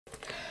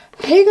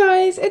Hey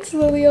guys, it's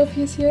Lily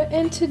LPS here,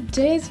 and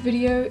today's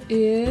video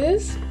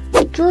is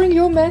Drawing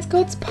Your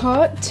Mascots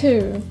Part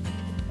 2.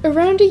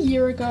 Around a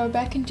year ago,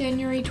 back in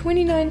January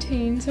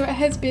 2019, so it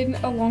has been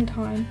a long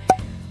time,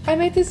 I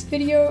made this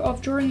video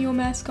of drawing your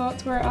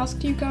mascots where I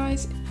asked you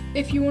guys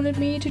if you wanted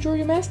me to draw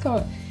your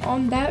mascot.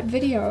 On that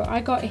video,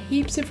 I got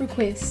heaps of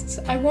requests.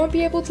 I won't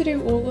be able to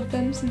do all of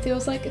them since there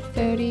was like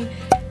 30,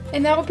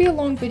 and that would be a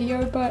long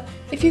video, but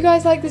if you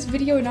guys like this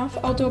video enough,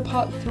 I'll do a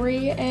part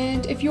 3,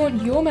 and if you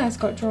want your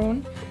mascot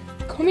drawn,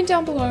 comment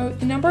down below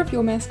the number of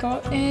your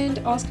mascot and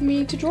ask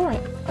me to draw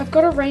it. I've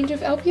got a range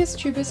of LPS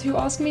tubers who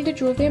ask me to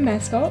draw their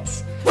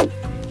mascots.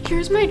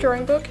 Here's my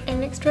drawing book,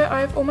 and next to it I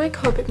have all my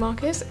Copic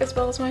markers, as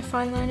well as my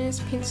fine liners,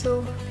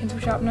 pencil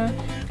sharpener,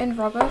 and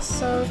rubber,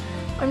 so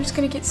I'm just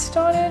going to get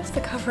started.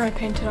 The cover I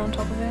painted on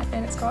top of it,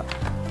 and it's got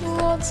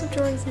lots of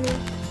drawings in it.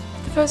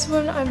 The first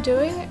one I'm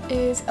doing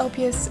is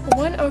LPS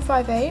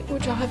 1058,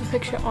 which I'll have a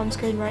picture on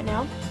screen right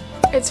now.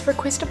 It's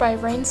requested by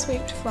Rain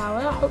Swept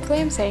Flower.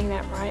 Hopefully I'm saying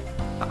that right.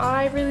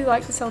 I really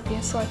like this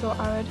LPS, so I thought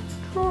I would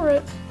draw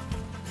it.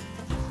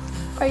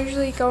 I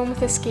usually go in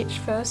with a sketch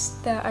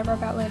first that I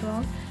rub out later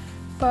on,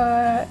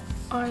 but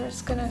I'm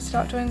just going to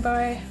start doing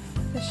by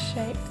the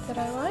shape that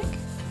I like.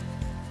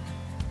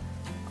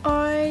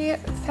 I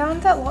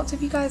found that lots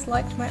of you guys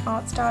liked my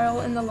art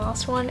style in the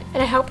last one, and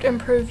it helped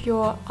improve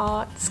your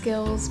art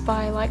skills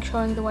by like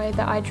showing the way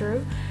that I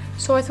drew.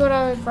 So I thought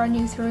I would run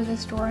you through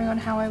this drawing on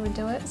how I would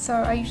do it. So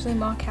I usually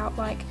mark out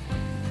like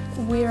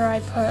where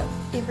I put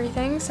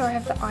everything. So I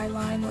have the eye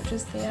line, which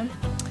is there,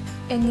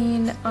 and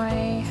then I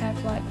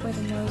have like where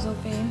the nose will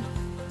be,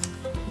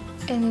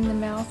 and then the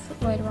mouth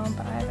later on,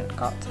 but I haven't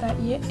got to that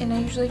yet, and I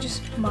usually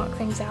just mark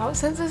things out.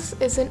 Since this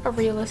isn't a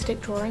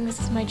realistic drawing, this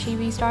is my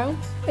chibi style,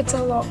 it's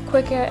a lot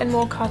quicker and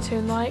more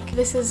cartoon-like.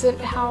 This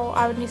isn't how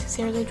I would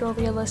necessarily draw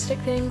realistic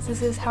things,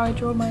 this is how I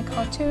draw my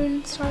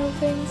cartoon style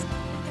things.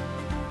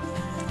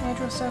 I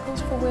draw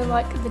circles for where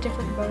like the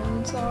different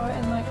bones are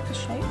and like the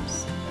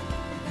shapes.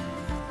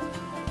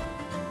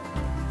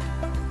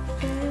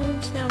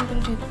 And now I'm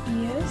going to do the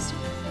ears.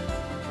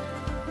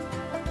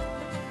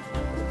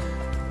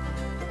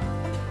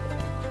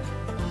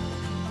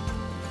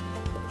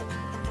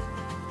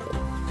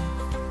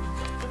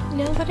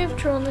 Now that I've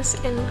drawn this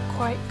in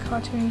quite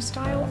cartoony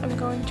style, I'm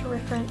going to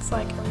reference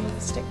like a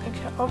realistic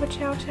picture of a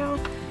Chow Chow.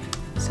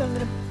 So I'm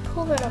going to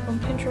pull that up on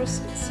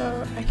Pinterest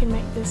so I can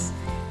make this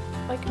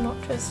like not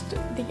just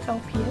the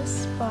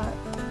LPS, but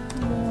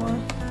more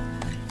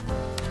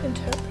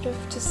interpretive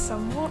to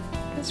somewhat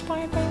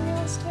inspired by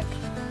realistic.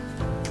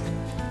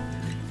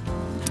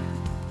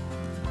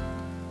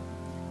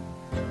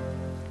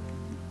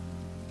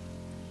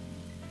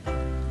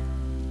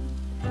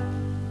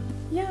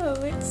 Yeah,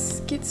 let's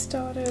get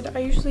started. I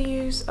usually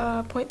use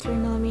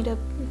 0.3mm.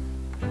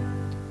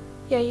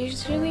 Yeah, I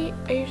usually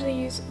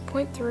use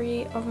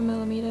 0.3 of a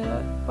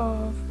millimeter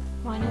of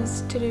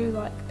liners to do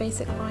like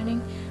basic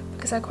lining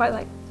because I quite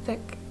like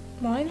thick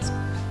lines.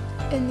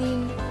 And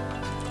then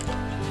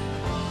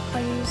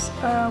I use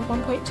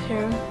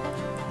 1.2.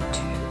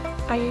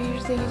 I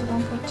usually use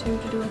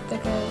 1.2 to do a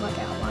thicker like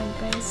outline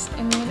base,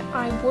 and then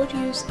I would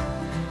use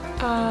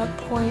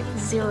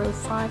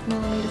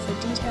 0.05mm for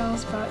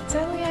details, but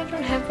sadly I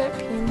don't have that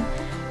pen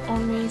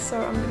on me,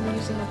 so I'm going to be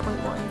using a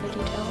 0.1 for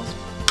details.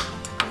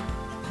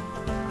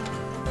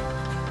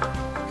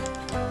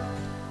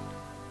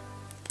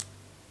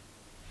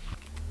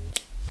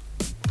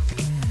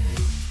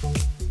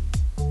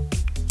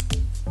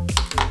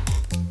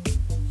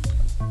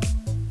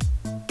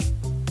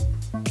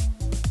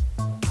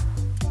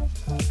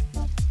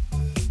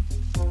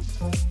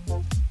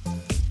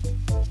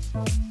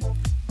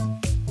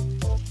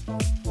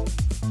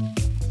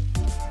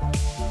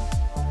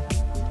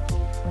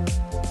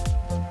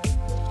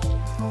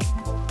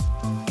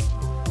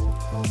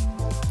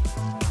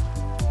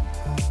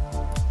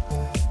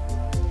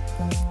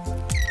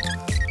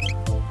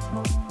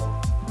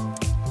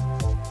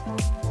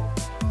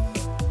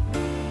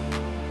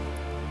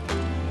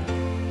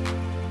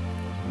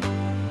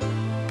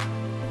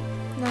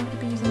 I'm going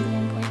to be using the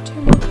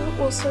 1.2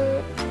 marker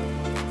also.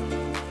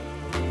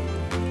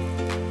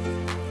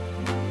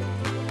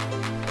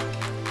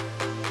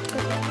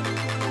 Okay.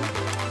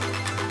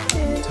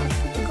 And I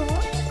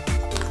forgot.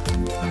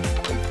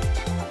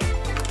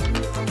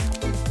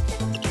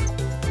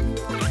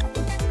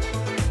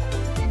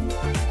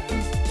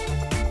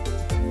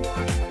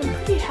 I'm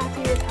pretty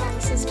happy with how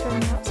this is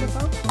turning out so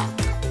far.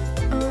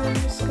 I'm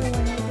just going to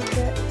wait a little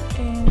bit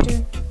and do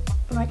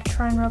like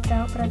try and rub it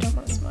out, but I don't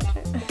want to smudge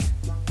it.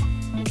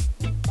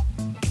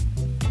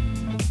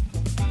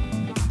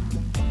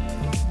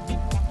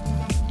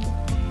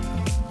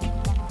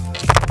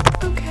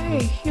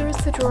 Here is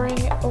the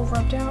drawing all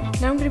rubbed out.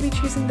 Now I'm going to be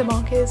choosing the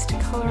markers to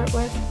colour it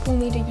with. We'll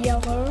need a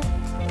yellow,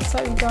 a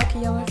slightly darker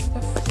yellow for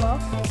the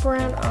fluff,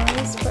 brown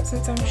eyes, but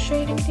since I'm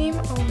shading them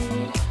I'll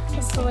need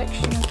a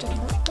selection of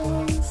different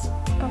ones.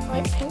 A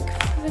light pink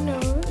for the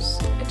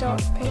nose, a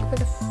dark pink for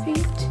the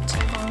feet,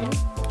 tongue,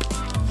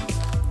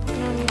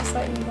 and I'll need a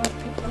slightly light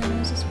pink for the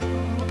nose as well.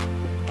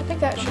 I think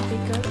that should be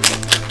good.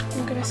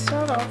 I'm going to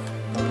start off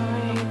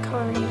by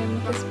colouring it in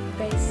with this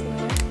base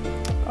layer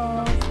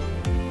of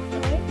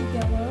light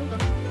yellow.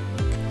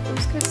 I'm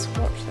just going to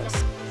swatch this.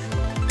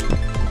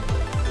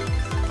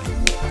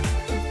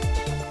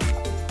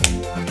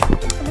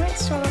 I might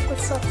start off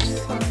with soft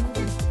sun.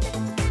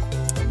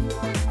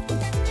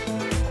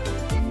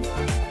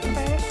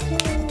 I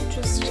accidentally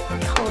just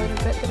coloured a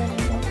bit that I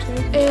didn't want to.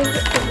 And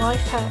a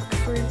life hack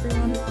for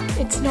everyone.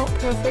 It's not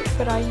perfect,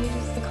 but I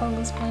use the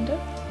colours blender.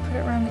 Put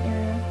it around the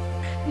area.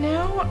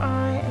 Now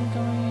I am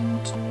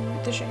going to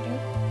the shading.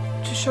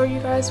 To show you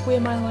guys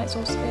where my light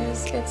source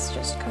is, it's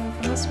just coming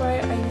from this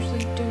way. I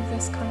usually do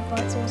this kind of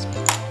light source.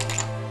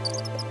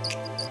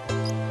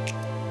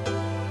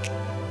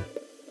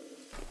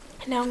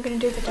 And now I'm going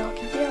to do the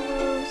darker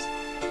yellows.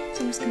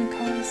 So I'm just going to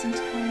colour this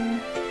entire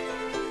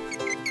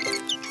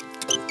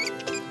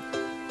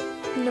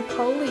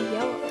Napoli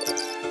yellow.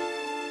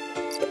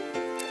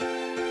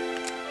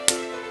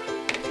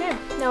 Okay,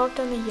 now I've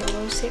done the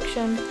yellow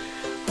section.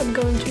 I'm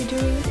going to be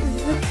doing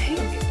the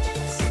pink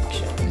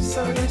section.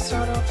 So we're going to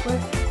start off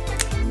with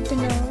the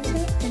nose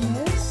and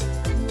ears,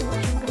 which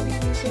I'm going to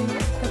be using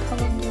the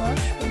colour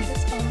blush, which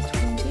is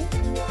R20.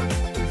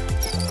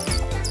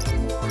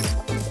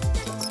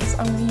 So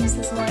I'm going to use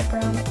this light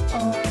brown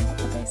on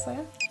the base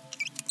layer.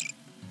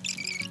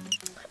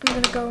 I'm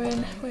going to go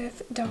in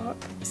with dark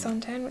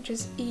suntan, which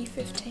is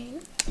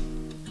E15.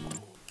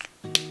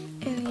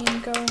 And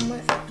then go in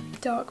with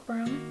dark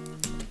brown,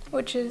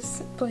 which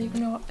is, believe it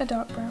or not, a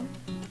dark brown.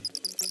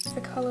 The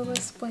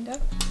colourless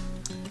blender,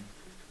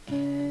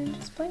 and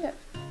just blend it.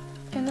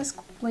 And this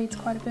bleeds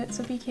quite a bit,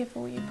 so be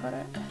careful where you put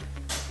it.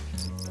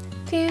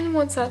 Then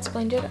once that's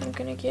blended, I'm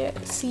going to get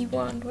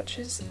C1, which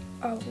is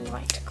a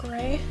light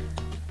grey.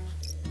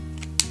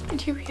 And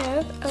here we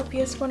have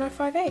LPS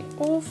 1058,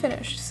 all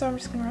finished. So I'm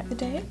just going to write the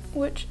date,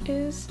 which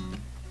is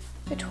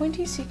the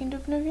 22nd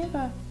of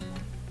November.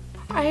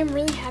 I am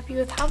really happy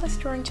with how this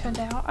drawing turned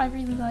out. I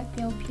really like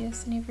the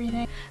LPS and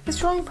everything. This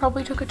drawing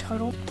probably took a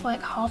total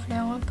like half an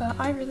hour, but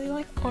I really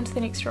like. On to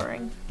the next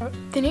drawing.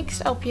 The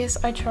next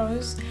LPS I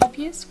chose,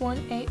 LPS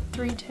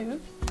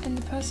 1832, and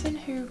the person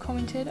who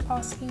commented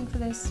asking for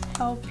this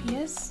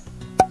LPS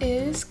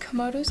is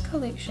Komodo's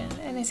Collection,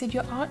 and they said,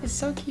 "Your art is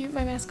so cute,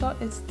 my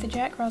mascot is the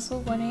Jack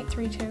Russell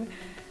 1832.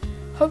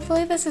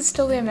 Hopefully this is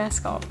still their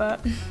mascot, but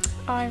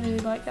I really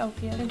like the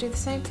LPS. I'm going to do the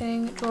same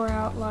thing, draw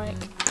out like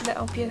the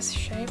LPS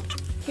shape.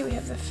 Here we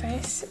have the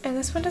face, and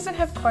this one doesn't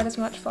have quite as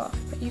much fluff,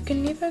 but you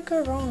can never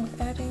go wrong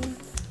with adding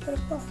a bit of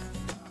fluff.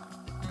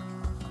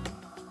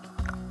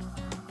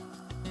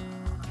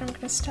 I'm going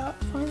to start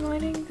fine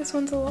lining. This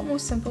one's a lot more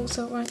simple,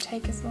 so it won't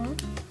take as long.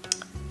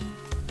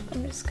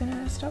 I'm just going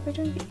to start by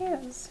doing the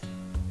ears.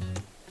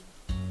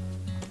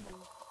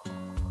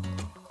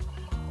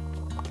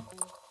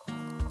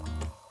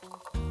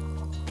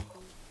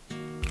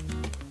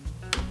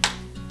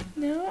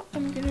 Now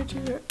I'm going to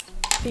do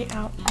the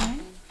outline.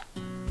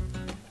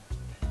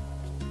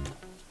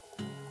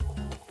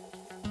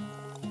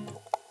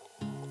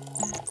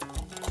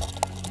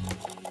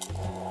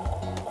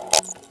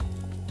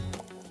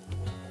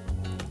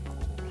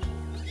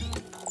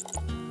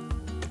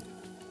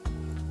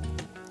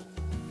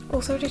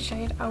 Also to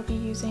shade, I'll be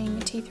using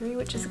T3,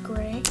 which is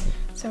grey,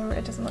 so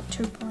it doesn't look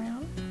too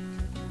brown.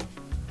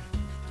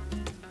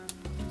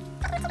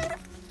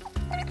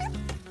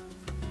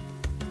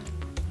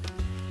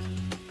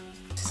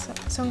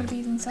 So I'm going to be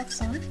using Soft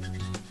Sun.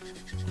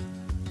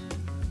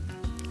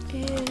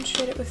 And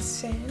shade it with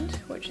Sand,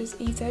 which is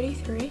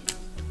E33.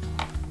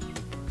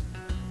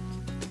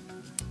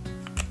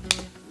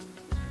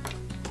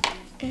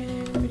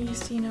 And I'm going to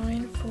use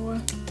C9 for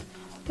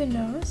the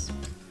nose.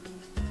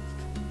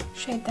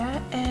 Shade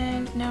that,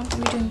 and now I'm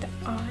going to be doing the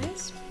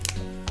eyes.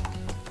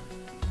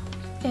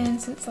 And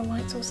since the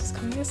light source is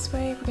coming this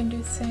way, we're going to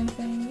do the same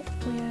thing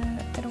where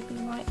it'll be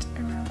light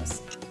around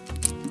us.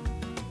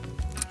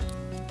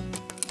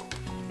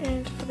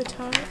 And for the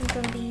tongue, I'm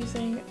going to be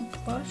using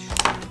blush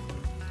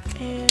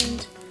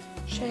and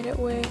shade it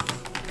with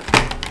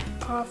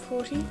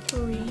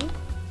R43.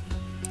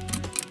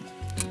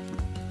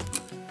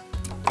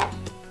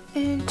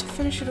 And to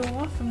finish it all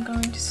off, I'm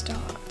going to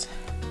start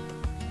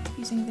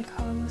using the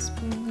colourless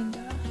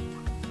blender.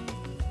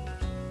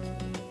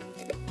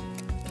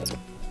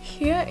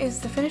 Here is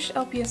the finished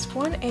LPS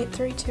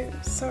 1832,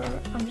 so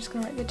I'm just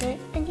going to write the date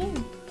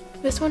again.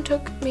 This one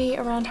took me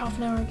around half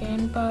an hour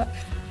again, but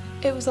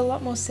it was a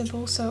lot more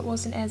simple, so it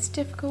wasn't as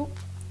difficult.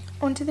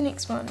 On to the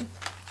next one.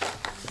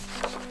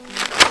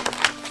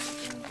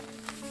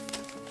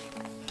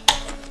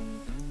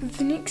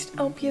 The next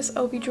LPS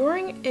I'll be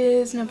drawing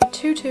is number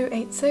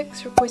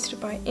 2286, requested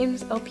by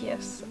M's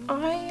LPS.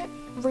 I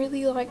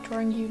really like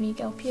drawing unique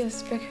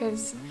LPS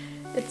because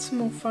it's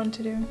more fun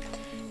to do.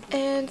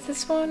 And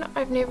this one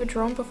I've never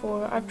drawn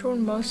before. I've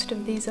drawn most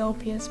of these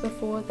LPS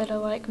before that are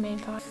like main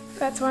part.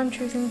 That's why I'm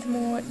choosing the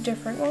more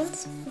different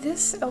ones.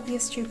 This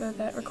LPS tuber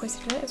that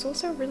requested it is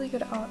also really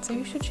good at art, so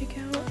you should check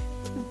out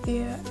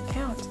their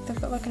account.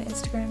 They've got like an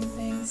Instagram and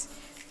things,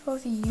 as well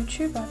as a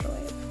YouTube, I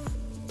believe.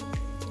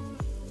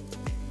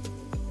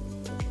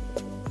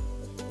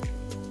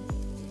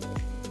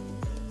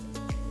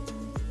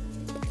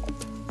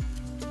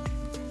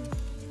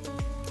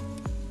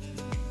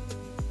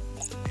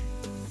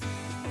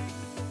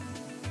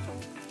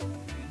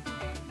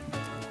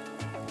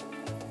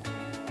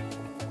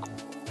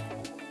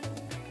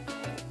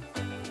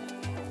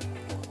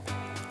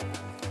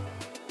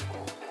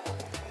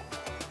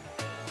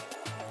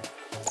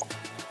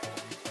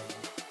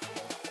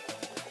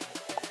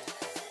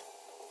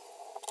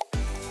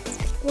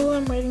 While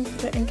I'm waiting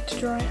for the ink to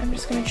dry, I'm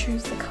just going to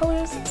choose the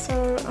colours.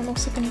 So I'm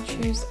also going to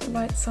choose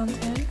light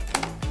suntan,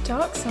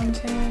 dark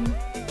suntan,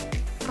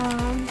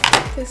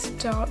 this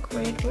dark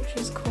red which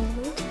is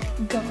called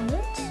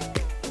Garnet.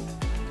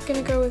 I'm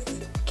going to go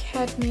with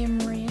cadmium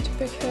red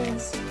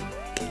because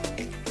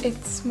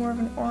it's more of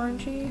an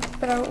orangey,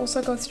 but I'll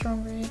also go with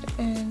strong red,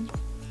 and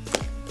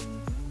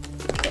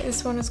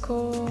this one is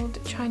called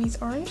Chinese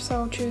orange, so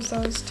I'll choose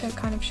those to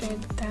kind of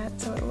shade that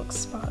so it looks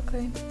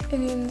sparkly.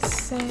 And then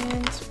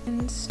sand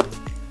and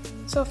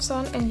soft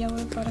sun and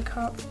yellow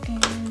buttercup,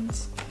 and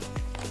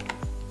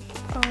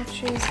I'll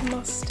choose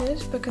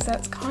mustard because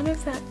that's kind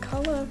of that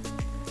colour.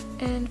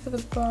 And for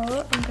the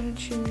bow I'm going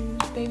to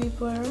choose baby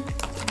blue,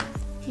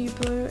 U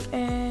blue,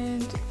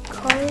 and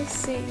coral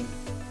sea.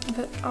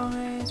 The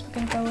eyes we're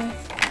going to go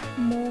with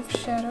mauve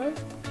shadow,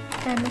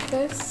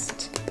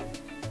 amethyst,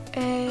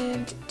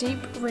 and deep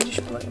reddish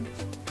blue.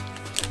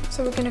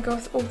 So we're going to go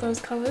with all those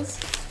colours.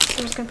 So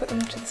I'm just going to put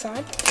them to the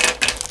side.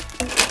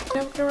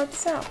 Now we're going to rub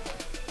this out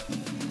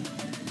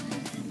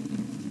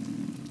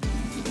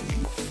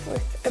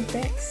with a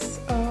base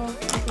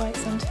of light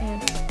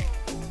suntan.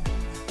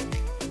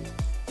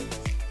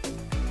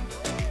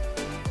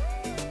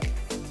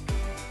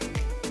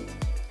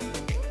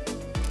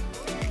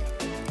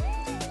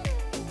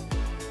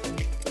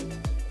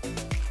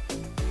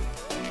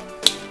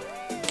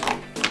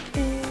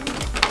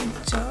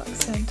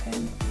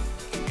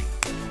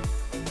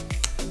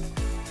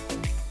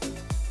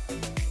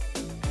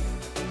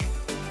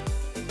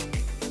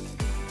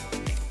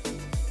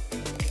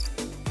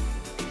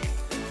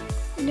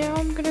 Now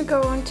I'm going to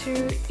go on to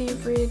the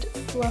red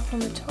fluff on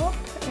the top,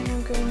 and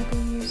I'm going to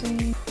be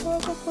using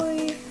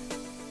probably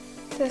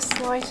this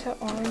lighter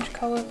orange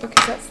colour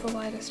because that's the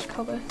lightest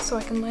colour, so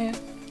I can layer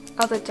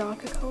other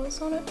darker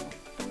colours on it.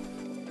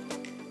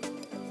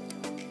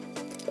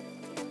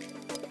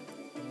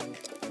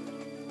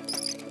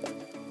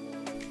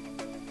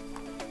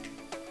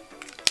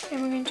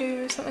 And we're going to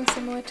do something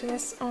similar to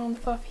this on the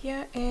fluff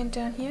here and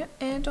down here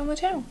and on the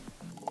tail.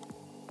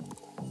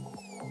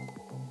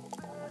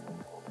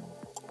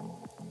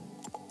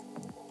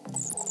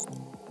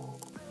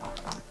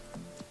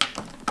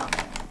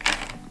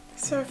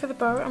 So for the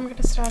bow, I'm going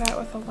to start out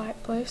with a light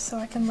blue so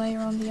I can layer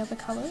on the other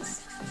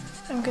colours.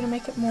 I'm going to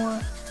make it more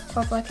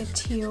of like a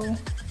teal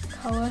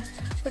colour,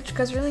 which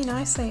goes really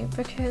nicely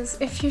because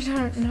if you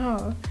don't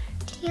know,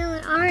 teal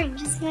and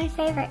orange is my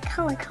favourite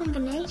colour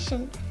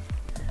combination.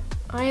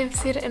 I have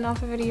said it in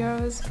other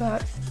videos,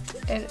 but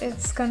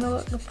it's going to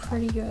look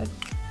pretty good.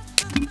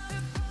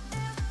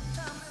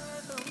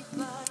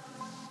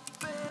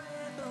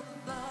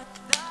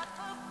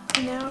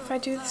 Now if I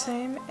do the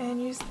same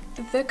and use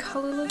the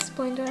colourless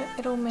blender,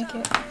 it'll make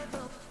it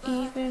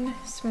even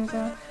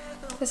smoother.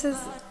 This is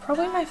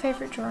probably my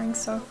favourite drawing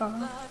so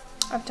far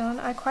I've done.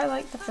 I quite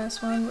like the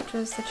first one, which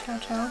is the Chow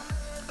Chow,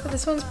 but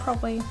this one's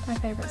probably my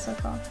favourite so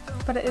far,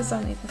 but it is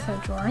only the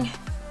third drawing.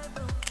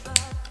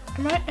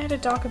 I might add a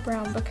darker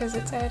brown because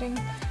it's adding,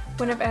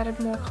 when I've added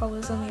more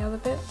colours on the other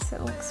bits, it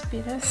looks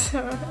better,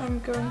 so I'm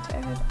going to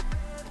add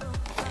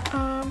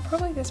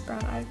probably this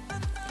brown.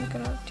 I'm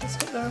gonna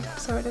test it though,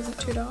 so it isn't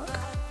too dark.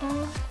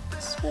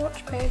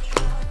 Swatch page.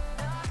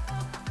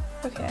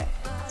 Okay,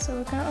 so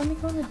we're gonna only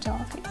go on the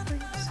dark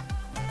areas.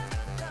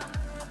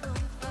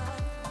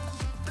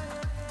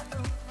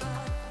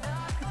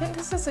 I think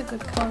this is a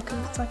good colour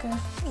because it's like a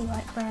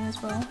light brown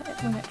as well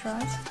when it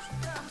dries.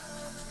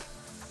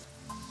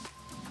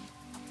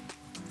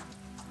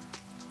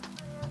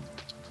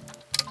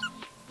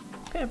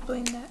 I'm gonna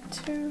blend that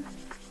too.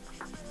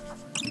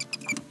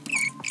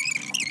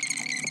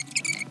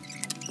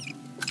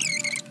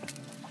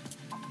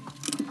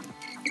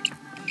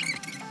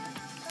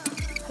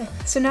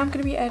 So now I'm going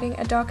to be adding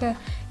a darker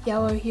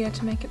yellow here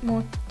to make it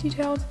more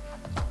detailed.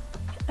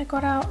 I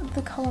got out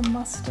the colour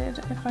mustard,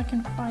 if I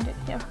can find it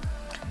here.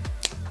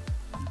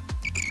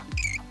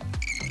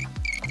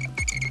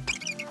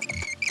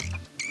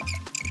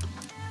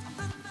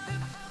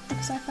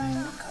 Because I find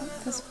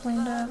this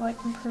blender like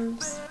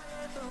improves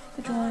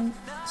the drawing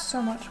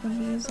so much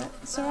when you use it.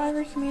 So I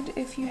recommend,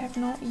 if you have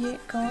not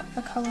yet got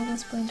a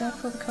colourless blender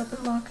for the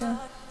Copic marker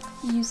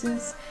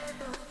users,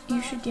 you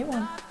should get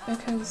one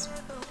because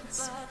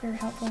it's very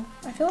helpful.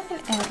 I feel like an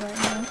ad right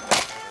now.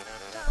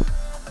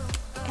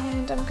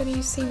 And I'm going to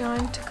use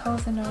C9 to colour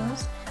the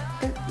nose.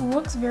 It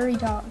looks very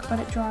dark, but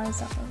it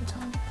dries up over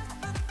time.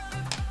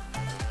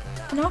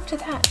 And after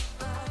that,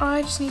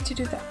 I just need to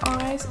do the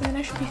eyes and then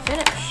I should be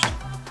finished.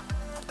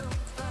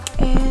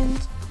 And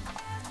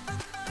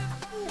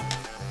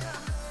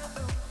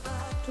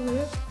do we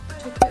have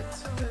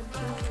tickets for doing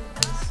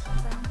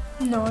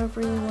this? No, I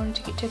really wanted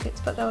to get tickets,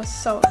 but they were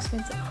so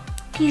expensive.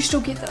 Can you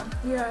still get them?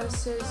 Yeah, it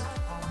says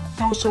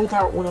They were sold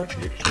out when I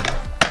checked.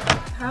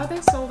 how are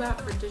they sold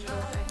out for digital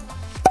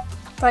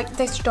things? Like,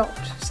 they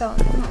stopped selling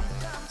them.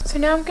 So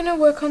now I'm going to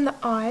work on the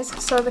eyes.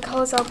 So the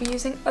colours I'll be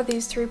using are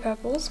these three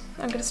purples.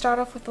 I'm going to start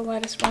off with the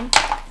lightest one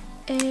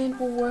and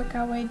we'll work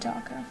our way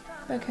darker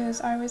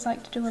because I always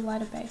like to do a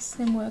lighter base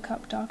then work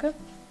up darker.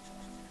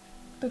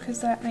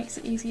 because that makes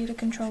it easier to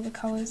control the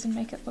colours and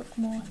make it look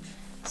more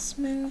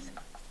smooth.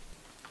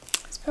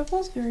 This purple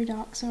is very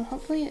dark, so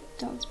hopefully it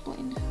does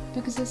blend,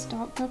 because this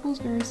dark purple is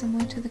very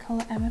similar to the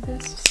colour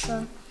amethyst,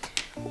 so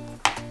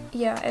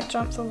yeah, it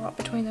jumps a lot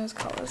between those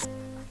colours.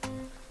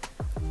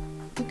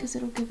 Because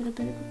it'll give it a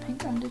bit of a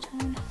pink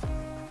undertone.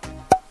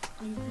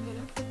 You can get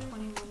it for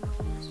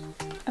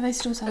 $21. Are they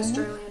still selling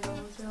Australian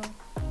dollars, yeah.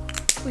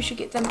 We should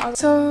get them.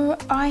 So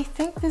I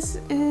think this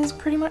is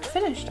pretty much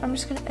finished. I'm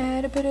just going to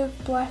add a bit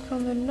of black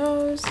on the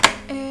nose,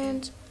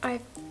 and I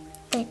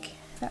think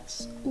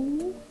that's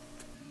all.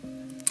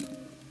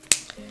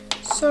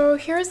 So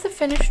here is the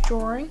finished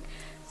drawing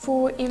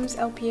for M's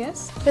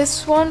LPS.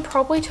 This one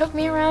probably took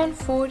me around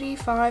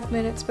 45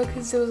 minutes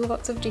because there was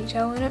lots of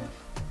detail in it.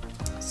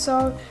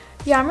 So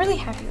yeah, I'm really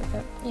happy with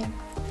it. Yeah.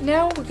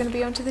 Now we're going to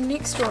be on to the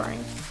next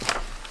drawing.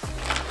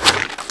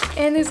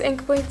 And there's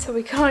ink bleed, so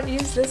we can't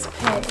use this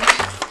page.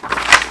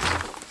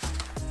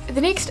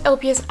 The next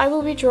LPS I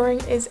will be drawing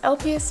is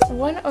LPS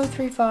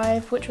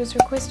 1035, which was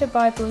requested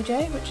by Blue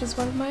Jay, which is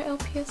one of my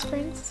LPS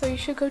friends, so you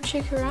should go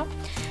check her out.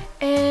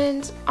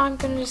 And I'm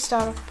going to just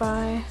start off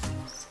by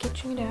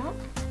sketching it out.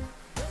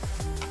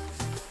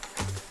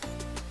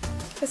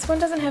 This one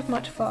doesn't have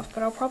much fluff,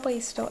 but I'll probably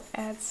still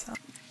add some.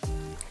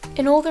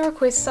 In all the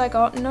requests I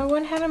got, no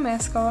one had a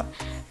mascot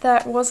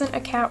that wasn't a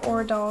cat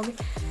or a dog.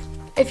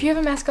 If you have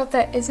a mascot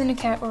that isn't a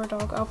cat or a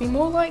dog, I'll be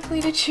more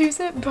likely to choose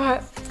it,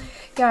 but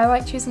yeah, I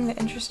like choosing the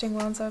interesting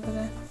ones over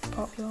the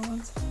popular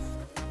ones.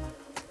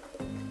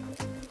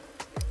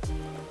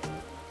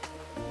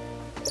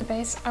 So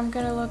base, I'm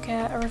going to look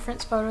at a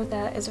reference photo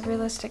that is a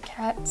realistic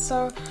cat,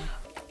 so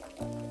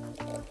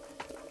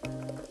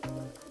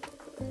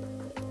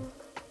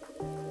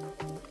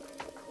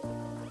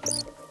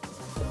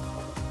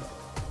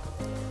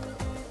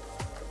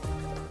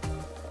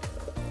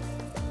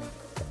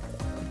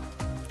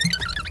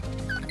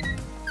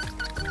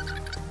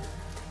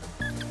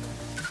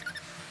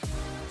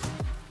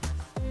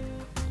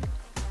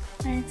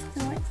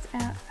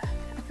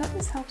I thought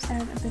this helps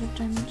add a bit of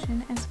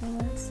dimension as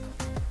well as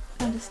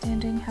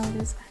understanding how it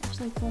is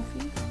actually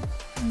fluffy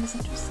and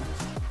isn't just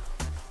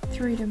like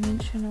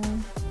three-dimensional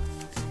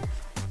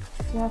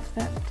fluff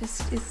that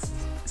just is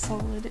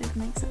solid. It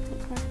makes it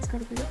look like it's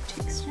got a bit of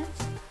texture.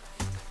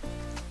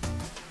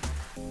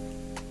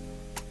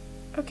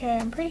 Okay,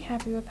 I'm pretty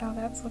happy with how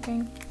that's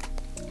looking.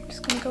 I'm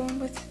just going to go in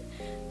with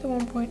the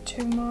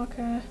 1.2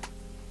 marker.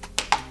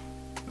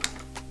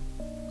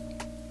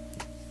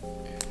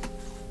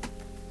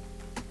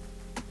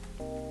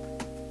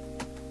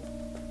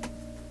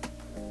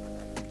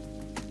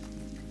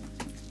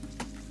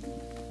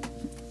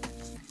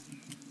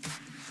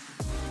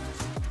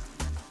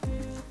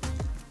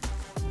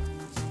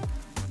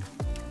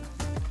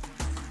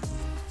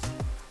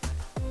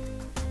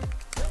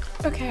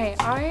 Okay,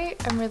 I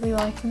am really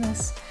liking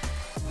this.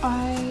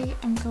 I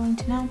am going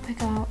to now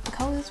pick out the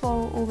colours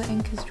while all the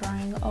ink is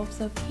drying of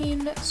the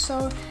pen.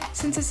 So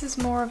since this is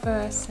more of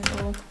a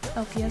simple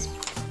LPS,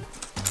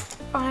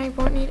 I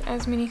won't need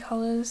as many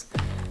colours,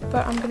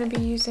 but I'm going to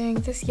be using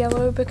this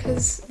yellow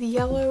because the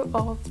yellow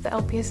of the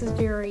LPS is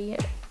very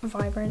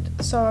vibrant.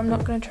 So I'm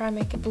not going to try and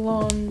make it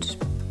blonde,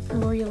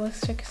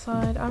 realistic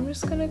side. I'm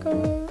just going to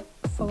go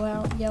full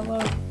out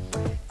yellow.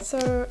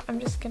 So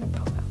I'm just going to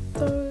pull out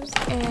those,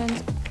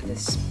 and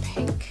this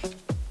pink,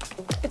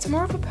 it's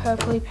more of a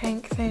purpley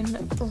pink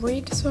than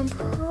red, so I'm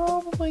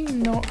probably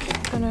not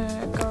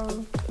gonna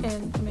go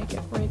and make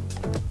it red.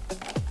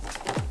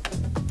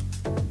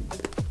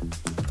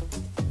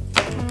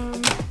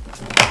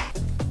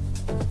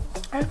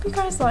 I hope you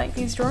guys like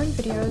these drawing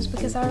videos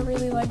because I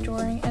really like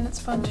drawing and it's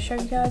fun to show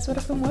you guys what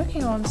I've been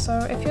working on. So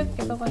if you'd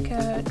ever like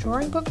a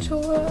drawing book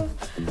tour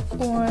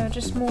or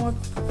just more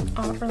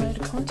art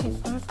related content,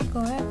 I'd be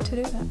glad to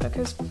do that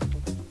because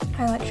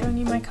I like showing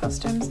you my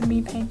customs and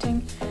me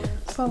painting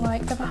for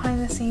like the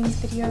behind the scenes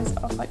videos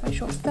of like my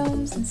short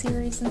films and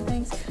series and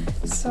things.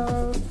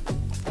 So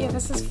yeah,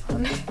 this is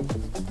fun. I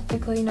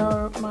basically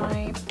know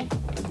my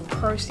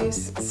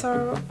process,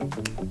 so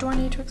do I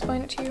need to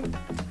explain it to you?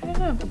 I don't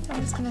know.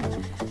 I'm just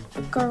gonna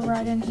go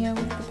right in here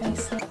with the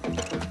basic.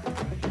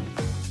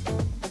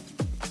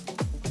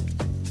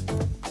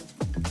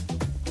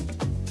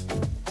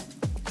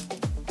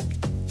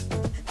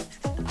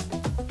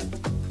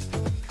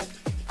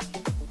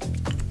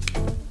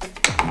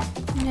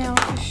 Now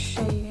for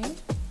shading.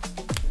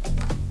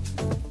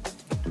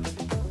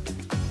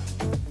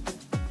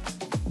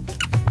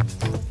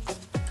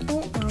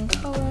 Oh, wrong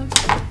color.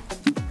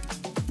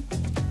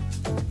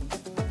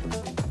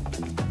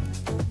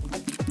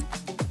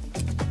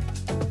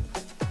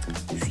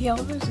 This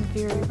yellow is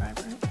very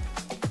vibrant.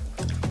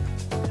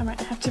 I might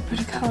have to put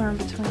a color in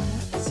between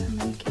that to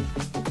make it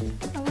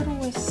a little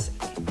less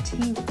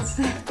intense.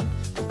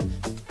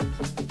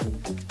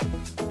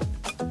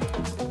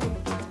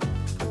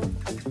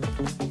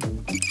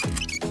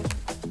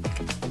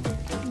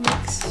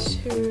 Next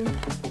to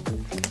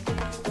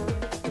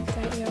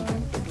that yellow,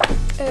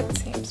 it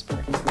seems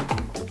pretty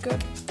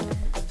good.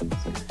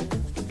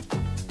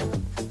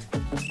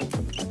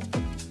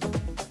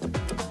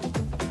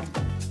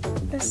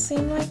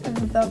 seemed like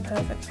the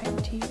perfect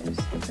paint to use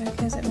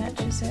because it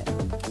matches it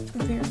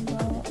very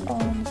well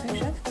on the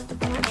picture.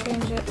 I might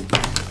change it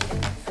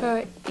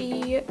for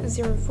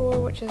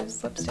E04, which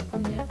is lipstick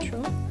on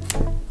natural.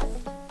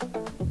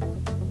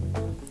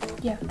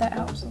 Yeah, that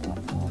helps a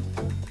lot more.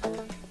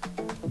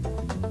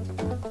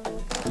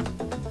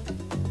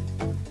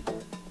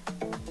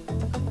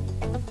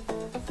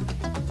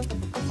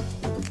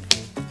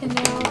 And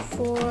now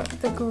for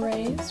the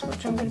greys,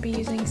 which I'm going to be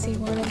using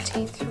C1 and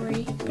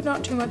T3, but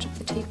not too much of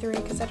the T3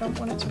 because I don't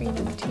want it to be an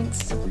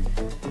intense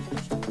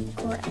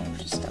grey,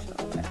 just a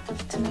little bit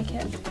to make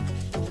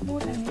it more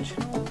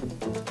dimensional.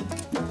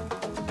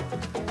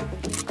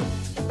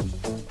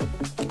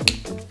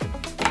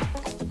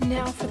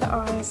 Now for the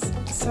eyes,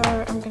 so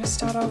I'm going to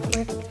start off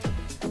with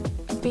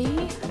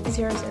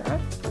B00.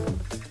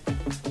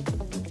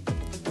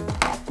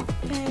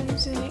 And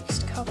the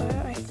next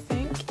colour I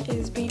think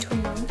is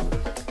B21.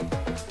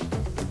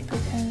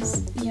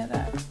 Because, yeah,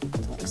 that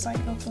looks like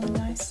it'll blend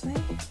nicely.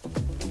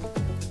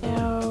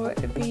 Now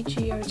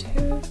BG02.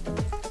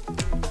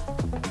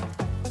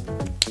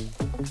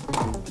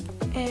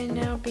 And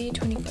now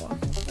B24.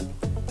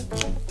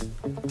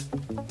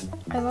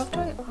 I love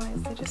doing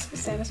eyes, they're just so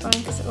satisfying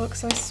because it looks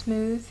so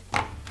smooth.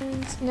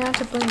 And now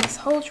to blend this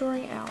whole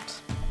drawing out.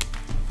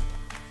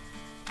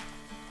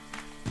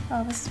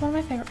 Oh, this is one of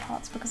my favourite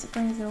parts because it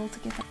brings it all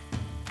together.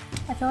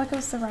 I feel like it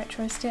was the right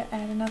choice to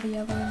add another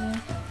yellow in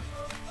there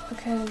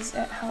because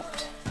it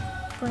helped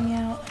bring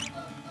out.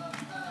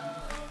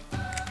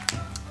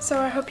 So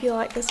I hope you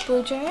like this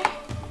blue jay.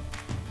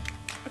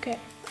 Okay,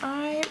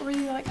 I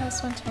really like how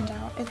this one turned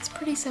out. It's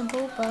pretty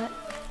simple, but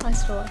I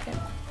still like it.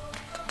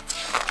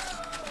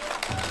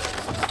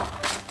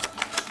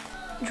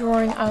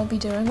 Drawing I'll be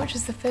doing, which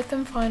is the fifth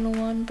and final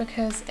one,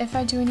 because if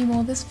I do any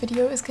more this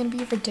video is going to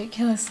be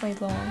ridiculously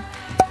long.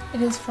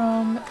 It is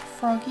from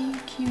Froggy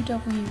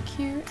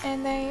QWQ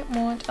and they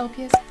want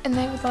LPS and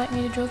they would like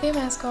me to draw their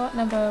mascot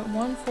number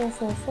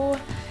 1444,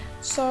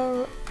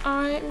 so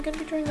I'm going to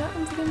be drawing that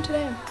one for them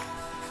today.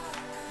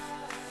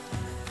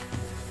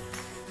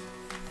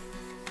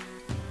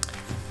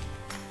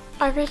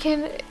 I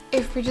reckon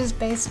if we just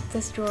based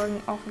this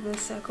drawing off of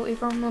this circle,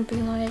 everyone would be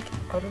like,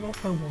 I don't know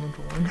if I want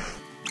to draw one.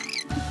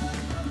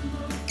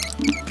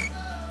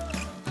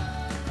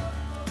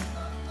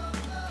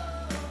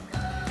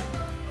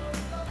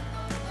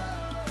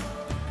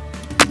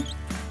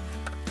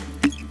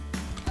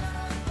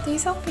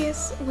 These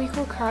LPS we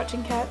call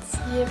crouching cats.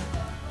 Yep,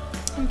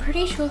 I'm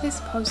pretty sure they're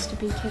supposed to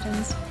be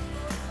kittens.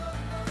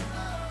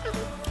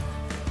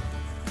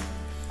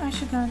 I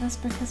should know this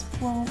because,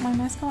 well, my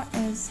mascot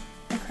is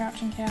a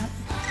crouching cat.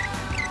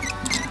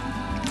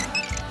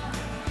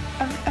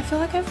 I feel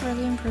like I've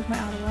really improved my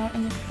art a lot,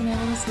 and you've been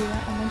able to see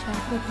that on my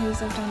channel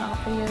because I've done art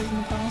videos in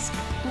the past.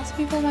 Lots of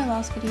people in my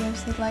last video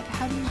said like,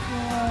 how do you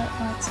draw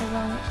like so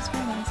well, which is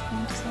very nice of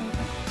them to say,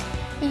 but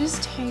it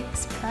just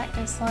takes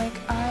practice. Like,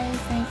 I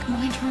think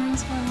my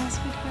drawings for this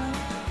video,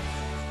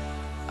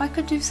 I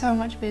could do so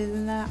much better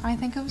than that. I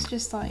think it was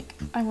just like,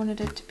 I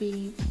wanted it to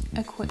be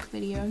a quick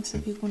video so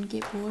people wouldn't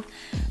get bored,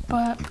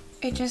 but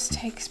it just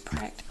takes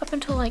practice. Up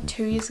until like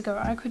 2 years ago,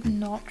 I could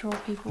not draw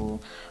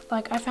people.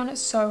 Like, I found it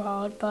so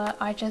hard, but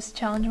I just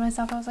challenged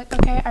myself. I was like,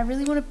 okay, I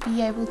really want to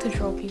be able to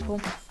draw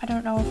people. I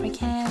don't know if I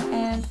can,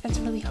 and it's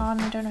really hard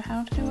and I don't know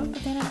how to do it,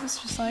 but then I was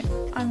just like,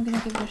 I'm gonna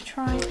give it a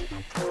try.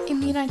 In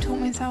the end, I taught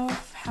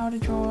myself how to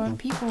draw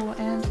people,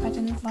 and I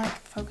didn't like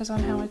focus on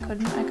how I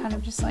couldn't. I kind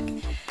of just like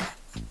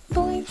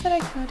believed that I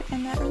could,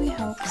 and that really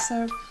helped.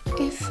 So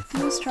if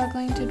you're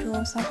struggling to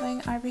draw something,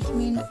 I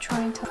recommend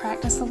trying to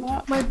practice a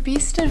lot. My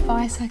best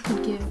advice I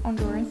could give on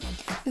drawing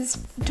is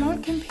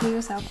don't compare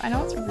yourself. I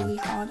know it's really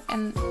hard,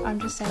 and I'm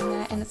just saying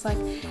that, and it's like,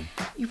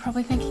 you're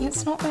probably thinking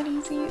it's not that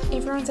easy.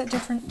 Everyone's at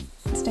different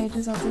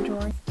stages of the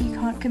drawing. You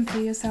can't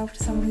compare yourself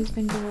to someone who's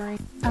been drawing,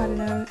 I don't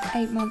know,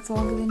 8 months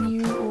longer than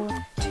you, or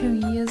 2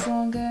 years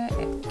longer.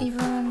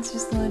 Everyone's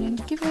just learning.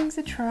 Give things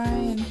a try,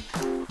 and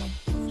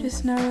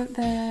just know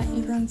that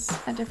everyone's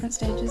at different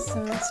stages,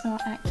 so it's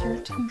not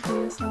accurate to compare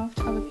yourself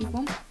to other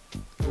people.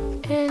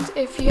 And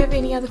if you have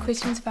any other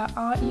questions about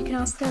art, you can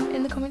ask them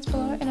in the comments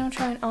below, and I'll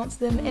try and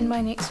answer them in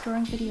my next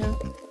drawing video.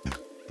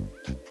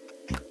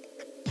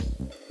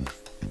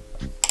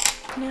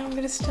 Now I'm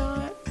going to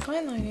start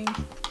fine lining.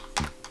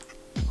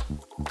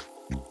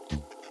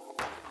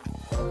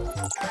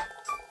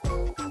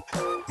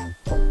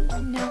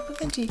 Now for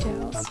the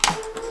details.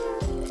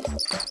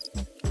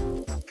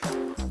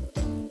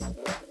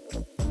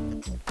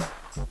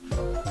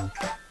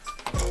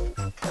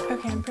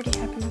 Okay, I'm pretty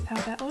happy with how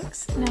that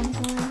looks. Now I'm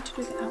going to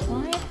do the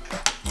outline.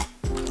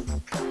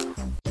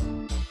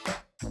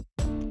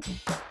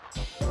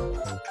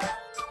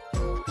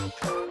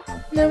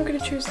 Now I'm going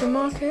to choose the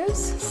markers.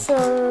 So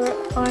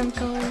I'm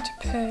going to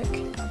pick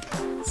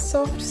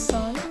Soft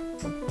Sun,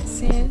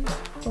 Sand,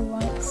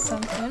 Light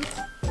Sunken,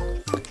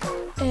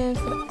 and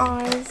for the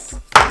eyes,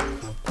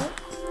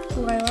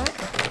 Lilac,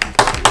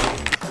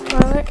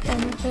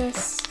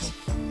 Amethyst,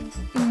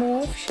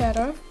 Mauve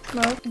Shadow,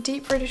 Mauve,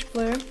 Deep Reddish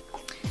Blue,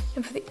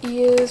 And for the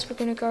ears, we're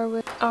going to go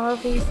with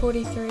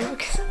RV43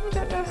 because I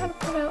don't know how to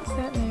pronounce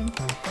that name.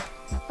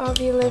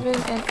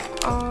 RV11 and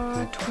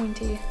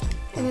R20.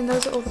 And then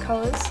those are all the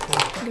colours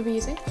I'm going to be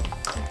using.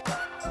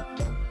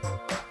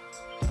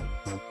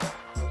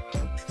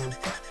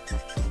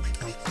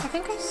 I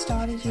think I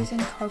started using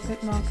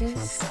Copic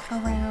markers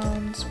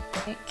around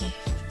like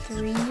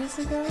 3 years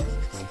ago.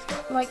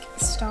 Like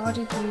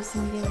started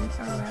using them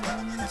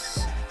around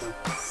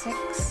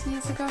 6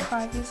 years ago,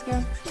 5 years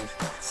ago.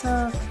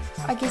 So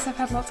I guess I've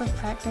had lots of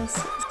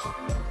practice.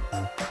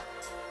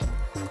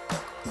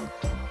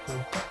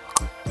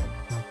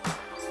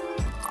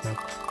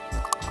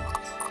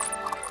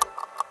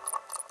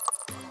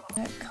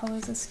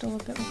 Colours are still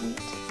a bit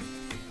wet,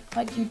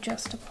 like you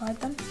just applied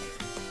them,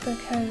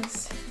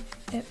 because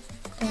it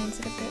blends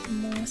it a bit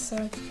more,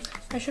 so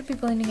I should be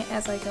blending it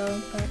as I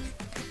go, but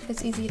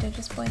it's easier to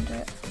just blend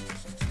it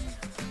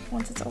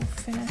once it's all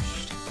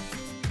finished.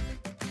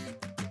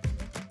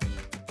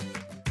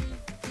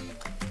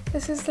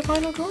 This is the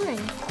final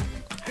drawing.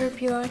 Hope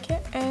you like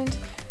it, and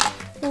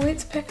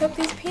let's pick up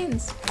these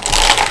pens.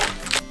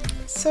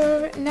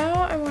 So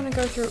now I want to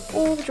go through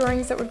all the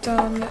drawings that we've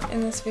done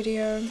in this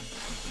video.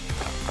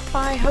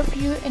 I hope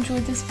you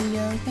enjoyed this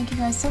video. Thank you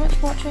guys so much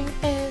for watching,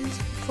 and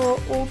for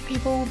all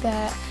people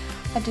that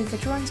I did the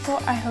drawings for,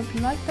 I hope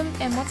you liked them.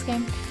 And once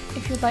again,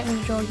 if you'd like me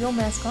to draw your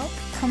mascot,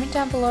 comment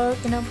down below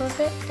the number of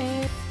it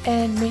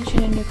and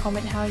mention in your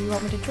comment how you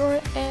want me to draw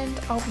it, and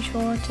I'll be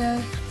sure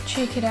to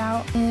check it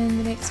out in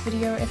the next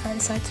video if I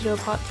decide to do a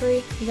part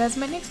 3. See you guys in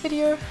my next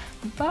video.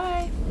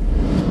 Bye!